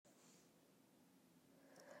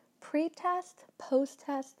Pre-test,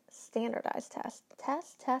 post-test, standardized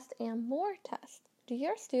test, and more test. Do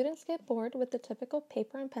your students get bored with the typical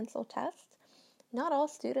paper and pencil test? Not all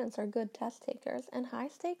students are good test takers, and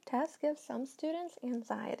high-stake tests give some students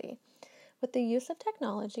anxiety. With the use of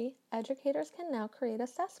technology, educators can now create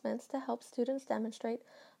assessments to help students demonstrate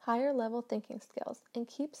higher-level thinking skills and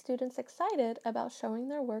keep students excited about showing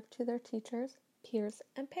their work to their teachers, peers,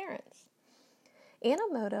 and parents.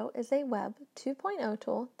 Animoto is a Web 2.0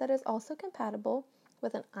 tool that is also compatible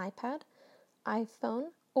with an iPad, iPhone,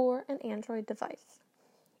 or an Android device.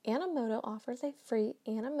 Animoto offers a free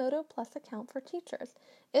Animoto Plus account for teachers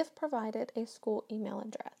if provided a school email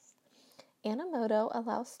address. Animoto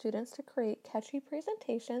allows students to create catchy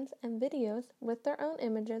presentations and videos with their own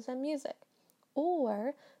images and music,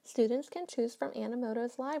 or students can choose from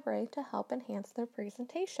Animoto's library to help enhance their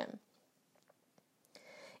presentation.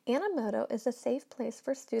 Animoto is a safe place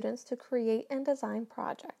for students to create and design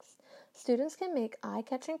projects. Students can make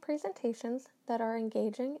eye-catching presentations that are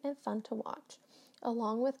engaging and fun to watch,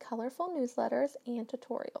 along with colorful newsletters and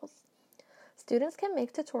tutorials. Students can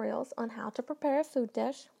make tutorials on how to prepare a food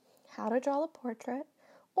dish, how to draw a portrait,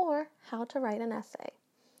 or how to write an essay.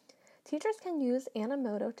 Teachers can use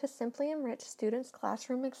Animoto to simply enrich students'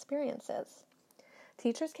 classroom experiences.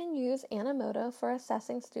 Teachers can use Animoto for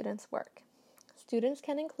assessing students' work. Students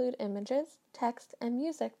can include images, text, and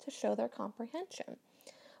music to show their comprehension.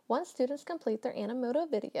 Once students complete their Animoto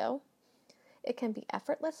video, it can be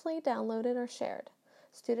effortlessly downloaded or shared.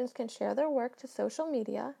 Students can share their work to social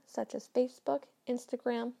media, such as Facebook,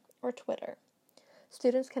 Instagram, or Twitter.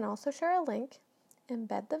 Students can also share a link,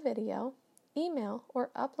 embed the video, email, or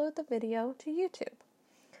upload the video to YouTube.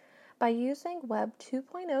 By using Web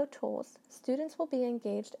 2.0 tools, students will be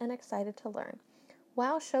engaged and excited to learn,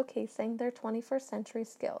 while showcasing their 21st century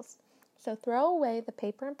skills. So throw away the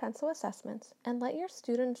paper and pencil assessments and let your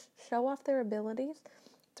students show off their abilities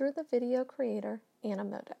through the video creator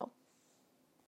Animoto.